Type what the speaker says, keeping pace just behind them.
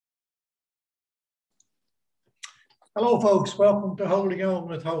Hello, folks. Welcome to Holding On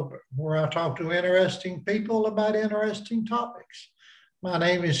with Holder, where I talk to interesting people about interesting topics. My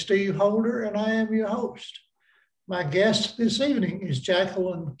name is Steve Holder, and I am your host. My guest this evening is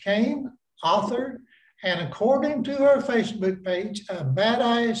Jacqueline Kane, author, and according to her Facebook page, a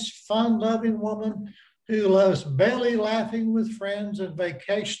badass, fun-loving woman who loves belly laughing with friends and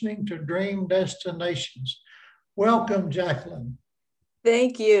vacationing to dream destinations. Welcome, Jacqueline.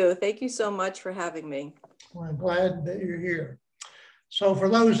 Thank you. Thank you so much for having me. Well, I'm glad that you're here. So for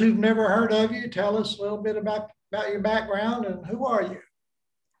those who've never heard of you, tell us a little bit about your background and who are you?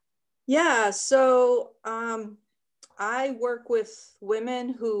 Yeah, so I work with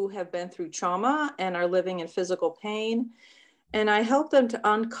women who have been through trauma and are living in physical pain. And I help them to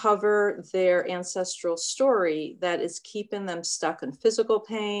uncover their ancestral story that is keeping them stuck in physical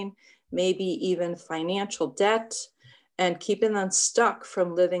pain, maybe even financial debt, and keeping them stuck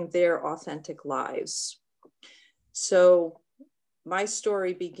from living their authentic lives. So my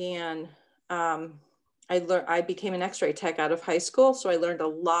story began, I became an x-ray tech out of high school. So I learned a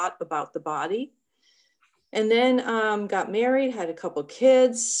lot about the body. And then got married, had a couple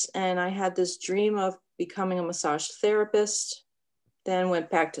kids, and I had this dream of becoming a massage therapist. Then went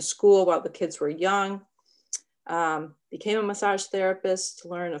back to school while the kids were young, became a massage therapist,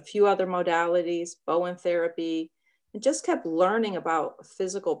 learned a few other modalities, Bowen therapy, and just kept learning about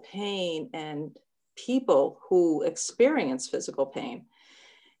physical pain and people who experience physical pain.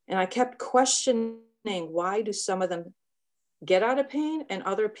 And I kept questioning, why do some of them get out of pain and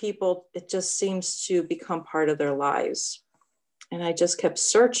other people, it just seems to become part of their lives. And I just kept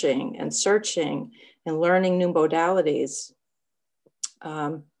searching and searching and learning new modalities.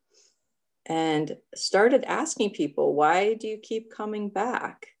 And started asking people, why do you keep coming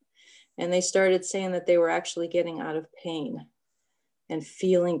back? And they started saying that they were actually getting out of pain and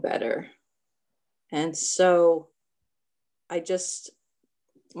feeling better. And so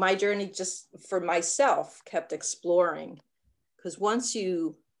my journey just for myself kept exploring, because once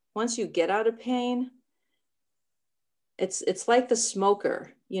you get out of pain, it's like the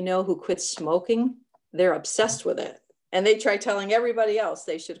smoker, who quits smoking. They're obsessed with it, and they try telling everybody else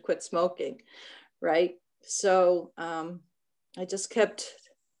they should quit smoking, right? So I just kept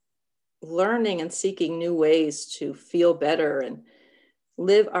learning and seeking new ways to feel better and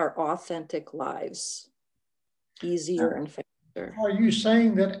live our authentic lives easier and faster. Are you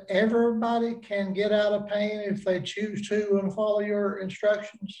saying that everybody can get out of pain if they choose to and follow your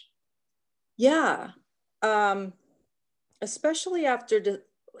instructions? Yeah. Especially after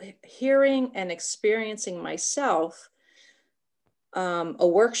hearing and experiencing myself a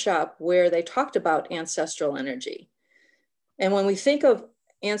workshop where they talked about ancestral energy. And when we think of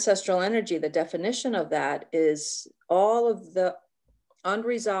ancestral energy, the definition of that is all of the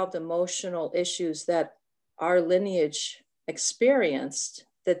unresolved emotional issues that our lineage experienced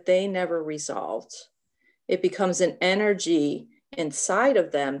that they never resolved. It becomes an energy inside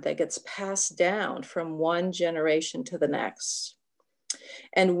of them that gets passed down from one generation to the next.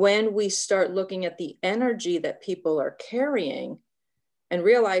 And when we start looking at the energy that people are carrying and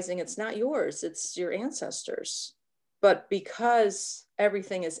realizing it's not yours, it's your ancestors. But because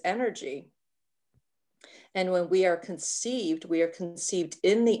everything is energy, and when we are conceived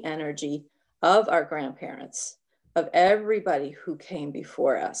in the energy of our grandparents, of everybody who came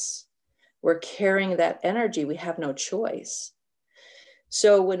before us. We're carrying that energy. We have no choice.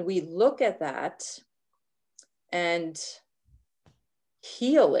 So when we look at that and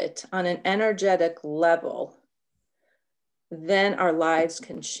heal it on an energetic level, then our lives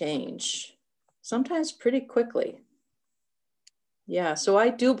can change, sometimes pretty quickly. Yeah, so I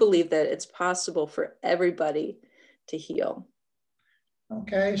do believe that it's possible for everybody to heal.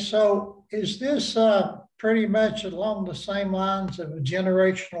 Okay, so is this pretty much along the same lines of a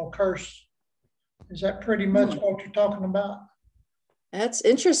generational curse? Is that pretty much what you're talking about? That's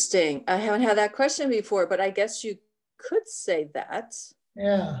interesting. I haven't had that question before, but I guess you could say that.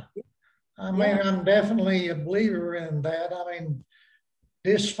 Yeah. I mean, I'm definitely a believer in that. I mean,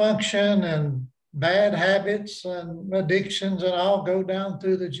 dysfunction and bad habits and addictions and all go down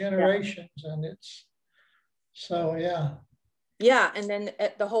through the generations. And it's so, yeah. Yeah. And then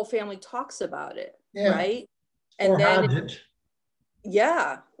the whole family talks about it. Yeah. Right. And or then, hides it.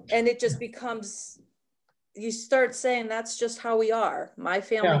 Yeah. And it just becomes, you start saying that's just how we are. My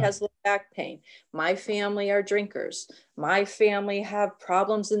family has low back pain. My family are drinkers. My family have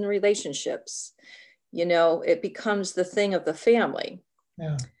problems in the relationships. It becomes the thing of the family.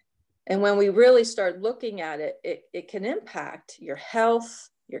 Yeah. And when we really start looking at it, it can impact your health,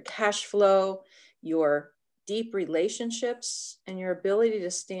 your cash flow, your deep relationships, and your ability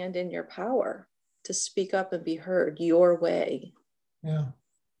to stand in your power. to speak up and be heard your way. Yeah.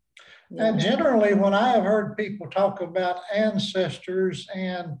 Yeah. And generally, when I have heard people talk about ancestors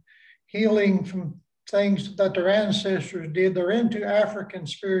and healing from things that their ancestors did, they're into African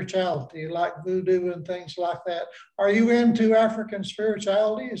spirituality, like voodoo and things like that. Are you into African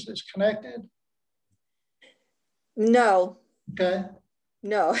spirituality? Is this connected? No. Okay.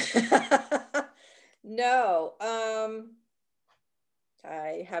 No. No.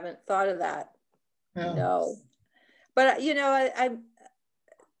 I haven't thought of that. Yeah. No. But you know,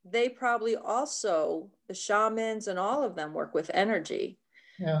 they probably also, the shamans and all of them, work with energy.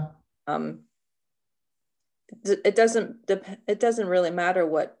 Yeah. It doesn't really matter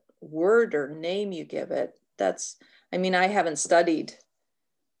what word or name you give it. I mean, I haven't studied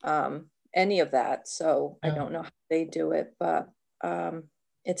any of that, so I don't know how they do it, but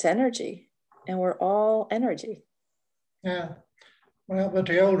it's energy, and we're all energy. Yeah. Well, but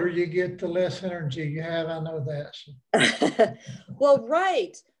the older you get, the less energy you have. I know that. So. Well,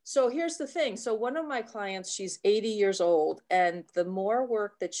 right. So here's the thing. So one of my clients, she's 80 years old, and the more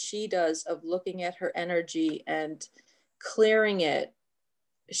work that she does of looking at her energy and clearing it,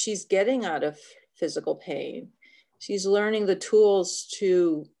 she's getting out of physical pain. She's learning the tools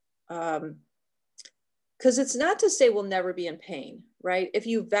to, because it's not to say we'll never be in pain, right? If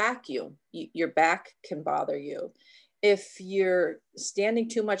you vacuum, your back can bother you. If you're standing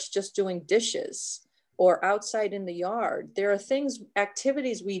too much just doing dishes or outside in the yard, there are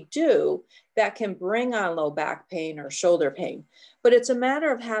activities we do that can bring on low back pain or shoulder pain. But it's a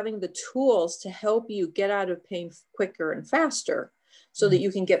matter of having the tools to help you get out of pain quicker and faster so that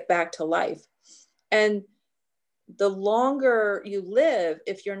you can get back to life. And the longer you live,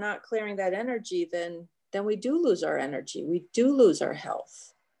 if you're not clearing that energy, then we do lose our energy. We do lose our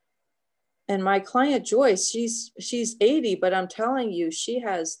health. And my client Joyce, she's 80, but I'm telling you, she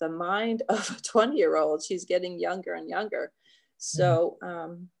has the mind of a 20-year-old. She's getting younger and younger. So,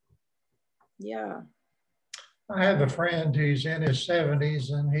 yeah. I have a friend who's in his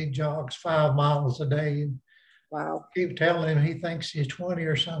 70s and he jogs 5 miles a day. Wow. I keep telling him he thinks he's 20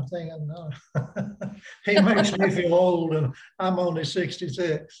 or something, and he makes me feel old, and I'm only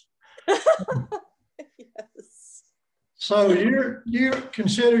 66. Yes. So you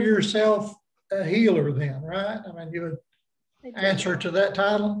consider yourself a healer then, right? I mean, you would answer to that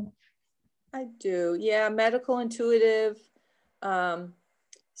title? I do. Yeah, medical intuitive,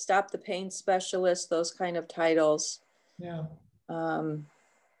 stop the pain specialist, those kind of titles. Yeah. And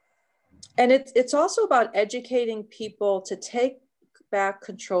it's also about educating people to take back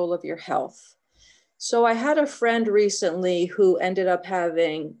control of your health. So I had a friend recently who ended up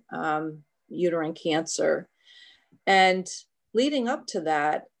having uterine cancer. And leading up to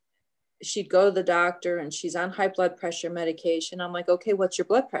that, she'd go to the doctor and she's on high blood pressure medication. I'm like, okay, what's your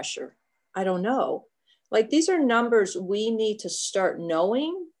blood pressure? I don't know. Like, these are numbers we need to start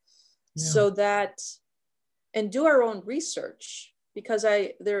knowing so that, and do our own research, because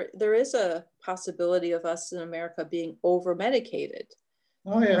there is a possibility of us in America being over medicated.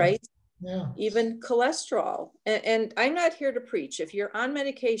 Oh, yeah. Right? Yeah. Even cholesterol. And I'm not here to preach. If you're on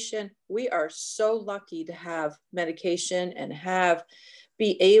medication, we are so lucky to have medication and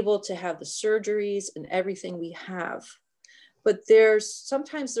be able to have the surgeries and everything we have. But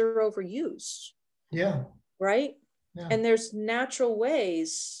sometimes they're overused. Yeah. Right? Yeah. And there's natural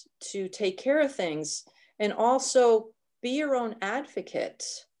ways to take care of things, and also be your own advocate.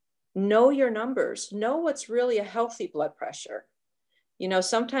 Know your numbers. Know what's really a healthy blood pressure. You know,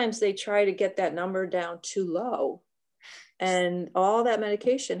 sometimes they try to get that number down too low, and all that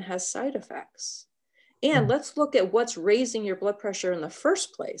medication has side effects. And let's look at what's raising your blood pressure in the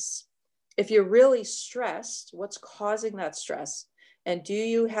first place. If you're really stressed, what's causing that stress? And do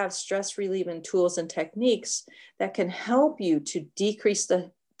you have stress relieving tools and techniques that can help you to decrease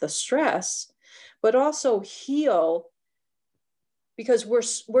the stress, but also heal? Because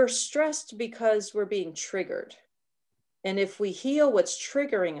we're stressed because we're being triggered. And if we heal what's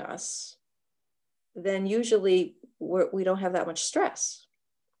triggering us, then usually we don't have that much stress.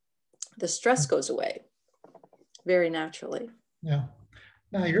 The stress goes away very naturally. Yeah.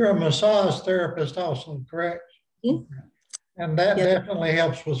 Now, you're a massage therapist also, correct? Mm-hmm. And that definitely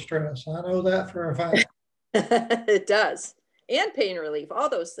helps with stress. I know that for a fact. It does. And pain relief, all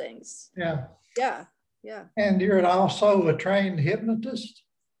those things. Yeah. Yeah. Yeah. And you're also a trained hypnotist?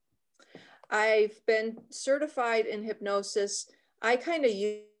 I've been certified in hypnosis. I kind of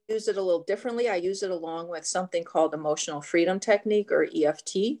use it a little differently. I use it along with something called emotional freedom technique, or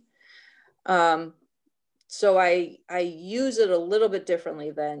EFT. So I use it a little bit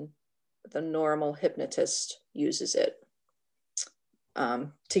differently than the normal hypnotist uses it.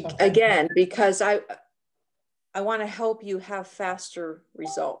 Again, because I want to help you have faster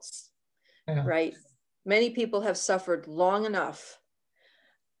results, right? Many people have suffered long enough.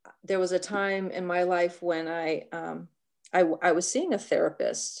 There was a time in my life when I was seeing a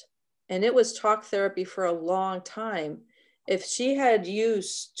therapist, and it was talk therapy for a long time. If she had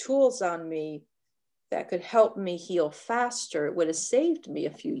used tools on me that could help me heal faster, it would have saved me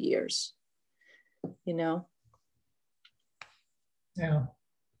a few years, you know? Yeah.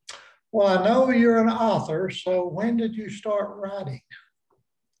 Well, I know you're an author, so when did you start writing?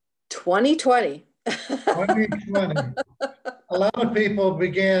 2020. 2020. A lot of people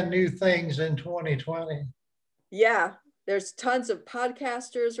began new things in 2020. Yeah, there's tons of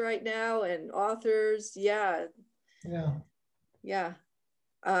podcasters right now and authors. Yeah. Yeah.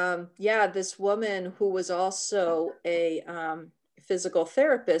 Yeah. This woman who was also a physical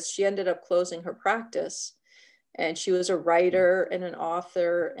therapist, she ended up closing her practice, and she was a writer and an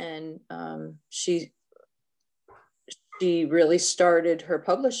author, and she really started her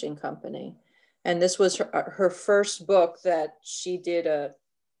publishing company. And this was her first book that she did a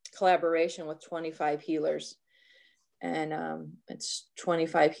collaboration with 25 healers. And it's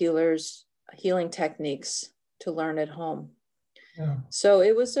 25 healing techniques to learn at home. Yeah. So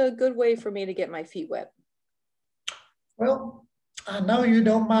it was a good way for me to get my feet wet. Well, I know you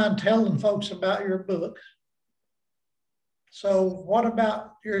don't mind telling folks about your book. So what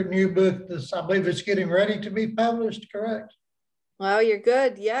about your new book? I believe it's getting ready to be published, correct? Well, you're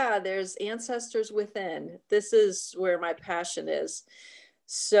good. Yeah, there's Ancestors Within. This is where my passion is.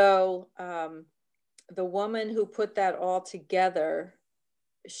 So the woman who put that all together,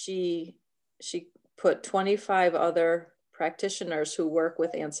 she put 25 other practitioners who work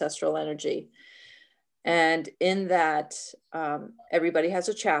with ancestral energy. And in that, everybody has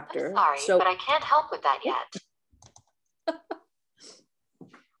a chapter. I'm sorry, but I can't help with that yet.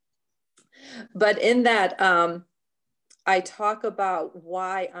 But in that, I talk about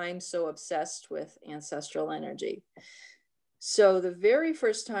why I'm so obsessed with ancestral energy. So the very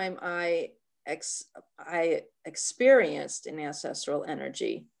first time I experienced an ancestral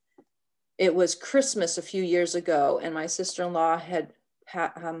energy, it was Christmas a few years ago, and my sister-in-law had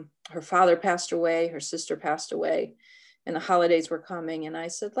her father passed away, her sister passed away, and the holidays were coming. And I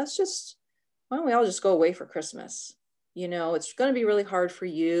said, why don't we all just go away for Christmas? You know, it's going to be really hard for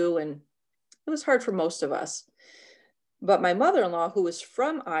you. And it was hard for most of us. But my mother-in-law, who was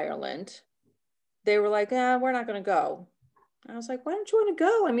from Ireland, they were like, we're not going to go. I was like, why don't you want to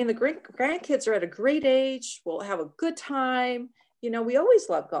go? I mean, the grandkids are at a great age. We'll have a good time. You know, we always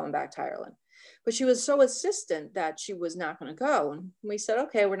love going back to Ireland. But she was so insistent that she was not going to go. And we said,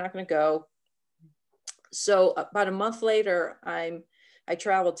 okay, we're not going to go. So about a month later, I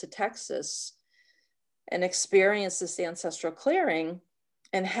traveled to Texas and experienced this ancestral clearing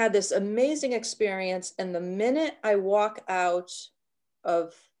and had this amazing experience. And the minute I walk out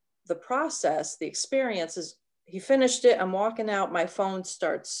of the process, the experience is, he finished it, I'm walking out, my phone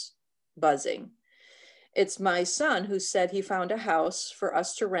starts buzzing. It's my son who said he found a house for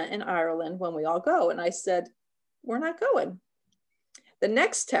us to rent in Ireland when we all go. And I said, we're not going. The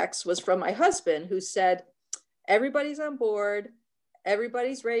next text was from my husband, who said, everybody's on board,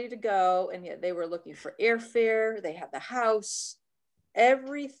 everybody's ready to go. And yet they were looking for airfare, they had the house.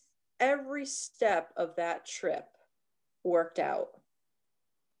 Every step of that trip worked out.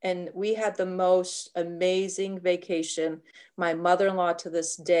 And we had the most amazing vacation. My mother-in-law to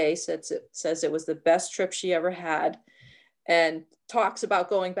this day says it was the best trip she ever had, and talks about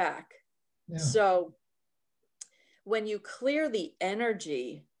going back. Yeah. So when you clear the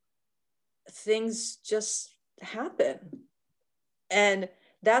energy, things just happen. And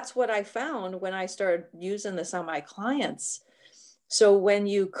that's what I found when I started using this on my clients. So when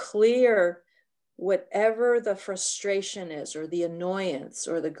you clear whatever the frustration is, or the annoyance,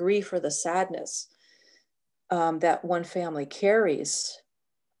 or the grief, or the sadness that one family carries,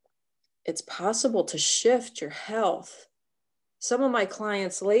 it's possible to shift your health. Some of my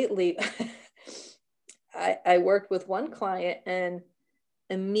clients lately, I worked with one client, and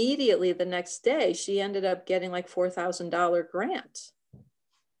immediately the next day, she ended up getting like $4,000 grant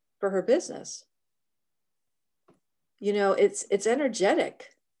for her business. You know, it's energetic.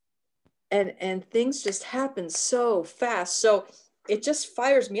 And things just happen so fast. So it just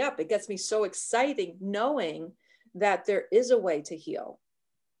fires me up. It gets me so excited knowing that there is a way to heal.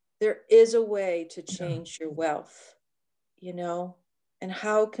 There is a way to change your wealth, you know? And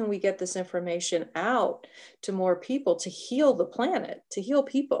how can we get this information out to more people to heal the planet, to heal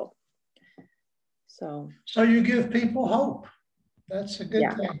people? So you give people hope. That's a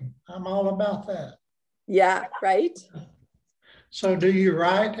good thing. I'm all about that. Yeah, right? So do you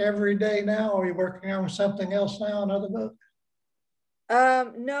write every day now? Or are you working on something else now, another book?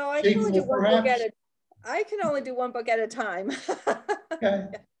 No, I can only do Sequel, one book perhaps? at a I can only do one book at a time. Okay.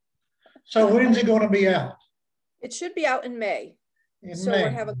 So when's it going to be out? It should be out in May. In So we're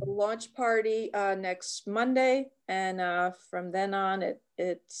May. having a launch party next Monday, and from then on,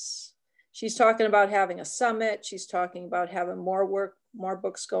 it's she's talking about having a summit. She's talking about having more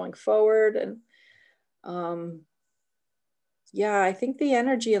books going forward, and yeah, I think the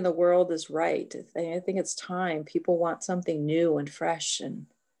energy in the world is right. I think it's time. People want something new and fresh, and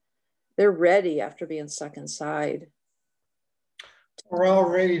they're ready after being stuck inside. We're all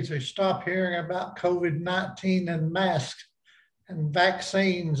ready to stop hearing about COVID-19 and masks and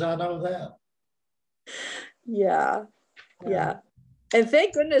vaccines. I know that. Yeah, yeah. And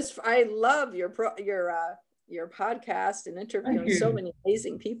thank goodness, I love your podcast and interviewing so many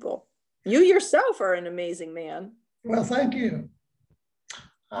amazing people. You yourself are an amazing man. Well, thank you.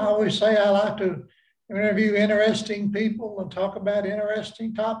 I always say I like to interview interesting people and talk about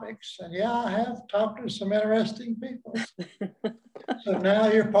interesting topics. And yeah, I have talked to some interesting people. So now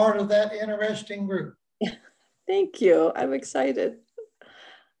you're part of that interesting group. Thank you. I'm excited.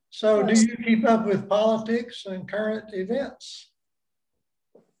 So do you keep up with politics and current events?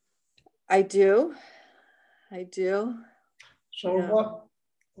 I do. I do. So yeah.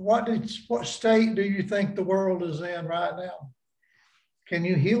 What state do you think the world is in right now? Can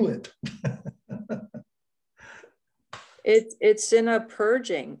you heal it? It's in a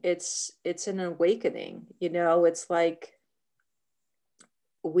purging. It's an awakening. You know, it's like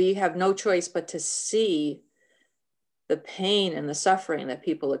we have no choice but to see the pain and the suffering that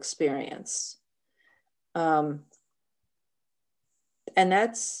people experience. And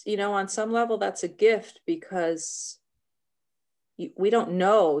that's, you know, on some level, that's a gift because we don't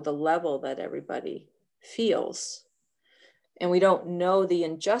know the level that everybody feels. And we don't know the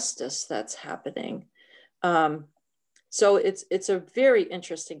injustice that's happening. So it's a very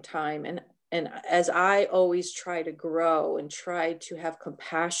interesting time. And as I always try to grow and try to have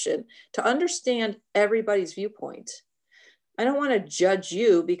compassion, to understand everybody's viewpoint. I don't want to judge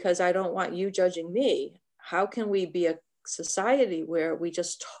you because I don't want you judging me. How can we be a society where we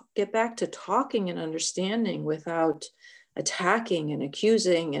just get back to talking and understanding without attacking and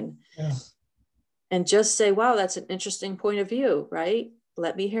accusing and just say, wow, that's an interesting point of view, right?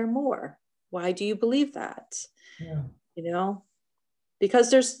 Let me hear more. Why do you believe that? Yeah. You know,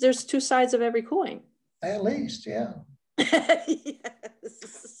 because there's two sides of every coin. At least, yeah.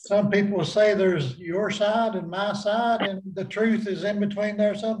 Yes. Some people say there's your side and my side, and the truth is in between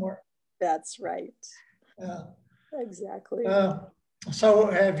there somewhere. That's right. Yeah. Exactly. So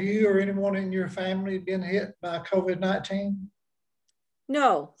have you or anyone in your family been hit by COVID-19?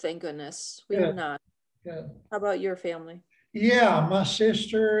 No, thank goodness. We have not. Good. How about your family? Yeah, my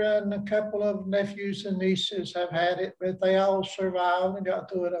sister and a couple of nephews and nieces have had it, but they all survived and got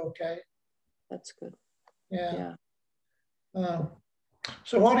through it okay. That's good. Yeah.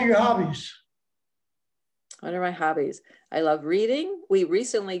 So what are your hobbies? What are my hobbies? I love reading. We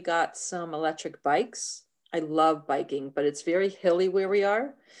recently got some electric bikes. I love biking, but it's very hilly where we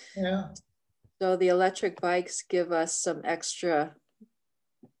are. Yeah. So the electric bikes give us some extra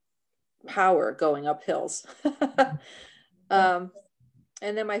power going up hills.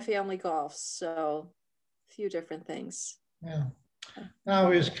 And then my family golfs. So a few different things. Yeah.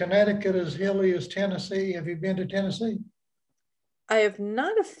 Now, is Connecticut as hilly as Tennessee? Have you been to Tennessee? I have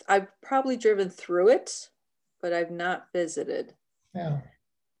not. I've probably driven through it, but I've not visited. Yeah.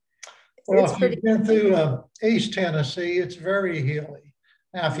 Well, if you've been through East Tennessee, it's very hilly.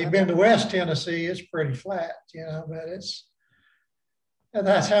 Now, if you've been to West Tennessee, it's pretty flat, you know, but and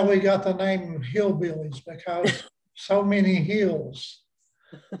that's how we got the name hillbillies, because so many hills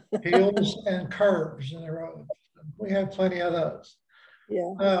and curves in the road. We have plenty of those.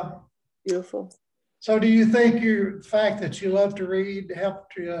 Yeah. Beautiful. So do you think the fact that you love to read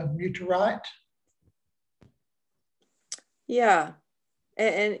helped you to write? Yeah.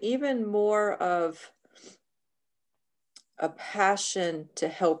 And even more of a passion to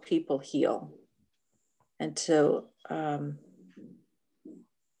help people heal and to,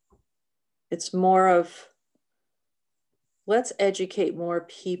 it's more of, let's educate more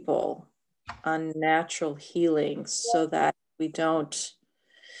people on natural healing so that we don't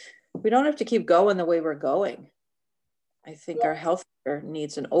have to keep going the way we're going. I think our healthcare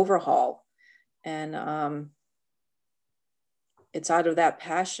needs an overhaul, and it's out of that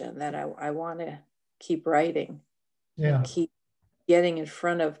passion that I want to keep writing, and keep getting in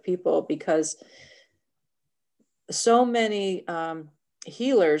front of people, because so many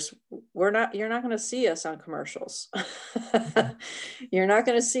healers, you're not going to see us on commercials. You're not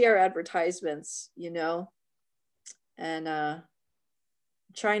going to see our advertisements, you know, and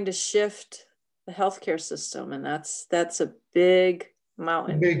trying to shift the healthcare system. And that's a big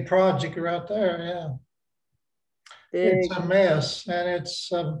mountain. A big project right there. Yeah. Big. It's a mess, and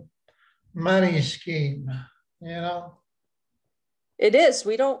it's a money scheme, you know. It is.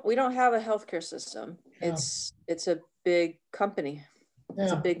 We don't have a healthcare system. Yeah. It's a big company. Yeah.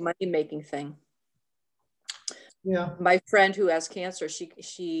 It's a big money making thing. Yeah. My friend who has cancer,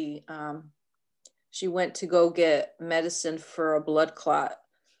 she went to go get medicine for a blood clot.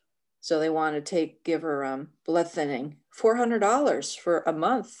 So they want to give her blood thinning. $400 for a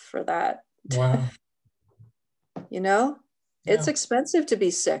month for that. Wow. You know, Yeah. It's expensive to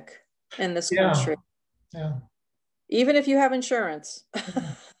be sick in this country. Yeah. Even if you have insurance.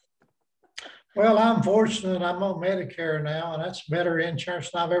 Well, I'm fortunate. I'm on Medicare now, and that's better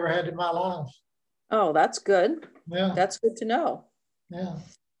insurance than I've ever had in my life. Oh, that's good. Yeah. That's good to know. Yeah.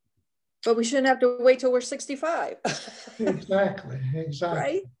 But we shouldn't have to wait till we're 65. Exactly.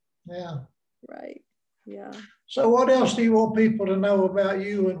 Right? Yeah. Right. Yeah. So what else do you want people to know about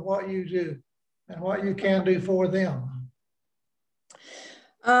you and what you do and what you can do for them?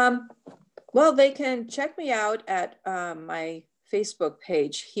 Well, they can check me out at my Facebook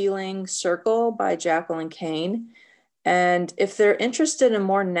page, Healing Circle by Jacqueline Kane. And if they're interested in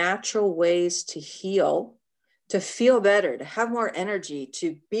more natural ways to heal, to feel better, to have more energy,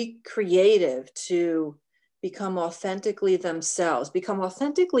 to be creative, to become authentically themselves, become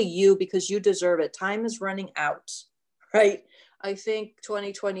authentically you, because you deserve it. Time is running out, right? I think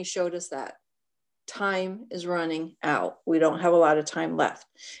 2020 showed us that. Time is running out. We don't have a lot of time left.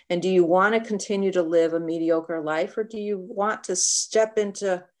 And do you want to continue to live a mediocre life, or do you want to step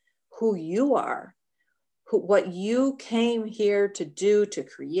into who you are, what you came here to do, to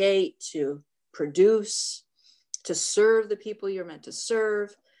create, to produce, to serve the people you're meant to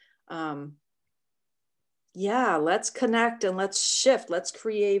serve? Yeah, let's connect and let's shift. Let's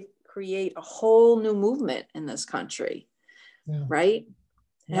create a whole new movement in this country, right?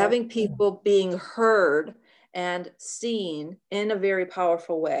 Having people being heard and seen in a very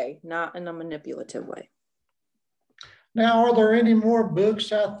powerful way, not in a manipulative way. Now, are there any more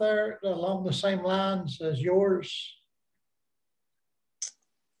books out there along the same lines as yours?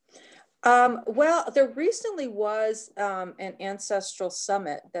 Well, there recently was an ancestral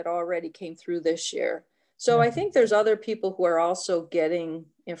summit that already came through this year. So I think there's other people who are also getting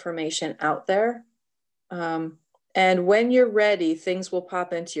information out there. And when you're ready, things will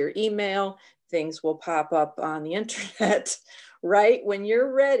pop into your email, things will pop up on the internet, right? When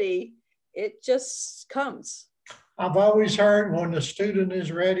you're ready, it just comes. I've always heard when the student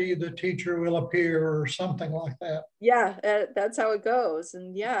is ready, the teacher will appear, or something like that. Yeah, that's how it goes.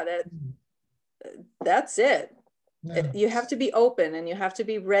 And yeah, that's it. Yeah. You have to be open, and you have to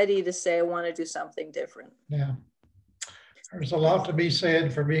be ready to say, I want to do something different. Yeah. There's a lot to be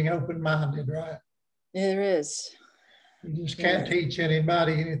said for being open-minded, right? There is. You just can't teach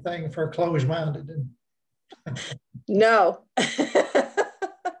anybody anything for closed-minded. No.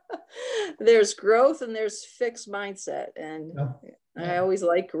 There's growth and there's fixed mindset. And I always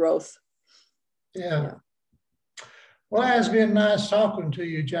like growth. Yeah. Well, it has been nice talking to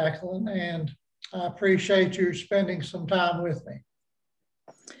you, Jacqueline, and I appreciate you spending some time with me.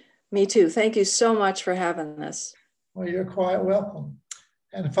 Me too. Thank you so much for having this. Well, you're quite welcome.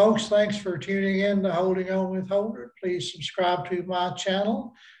 And folks, thanks for tuning in to Holding On with Holder. Please subscribe to my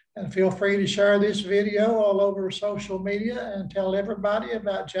channel and feel free to share this video all over social media and tell everybody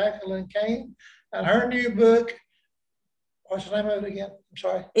about Jacqueline Kane and her new book. What's the name of it again? I'm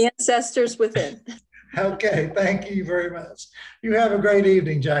sorry. Ancestors Within. Okay, thank you very much. You have a great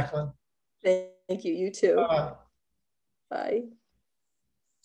evening, Jacqueline. Thank you. You too. Bye. Bye.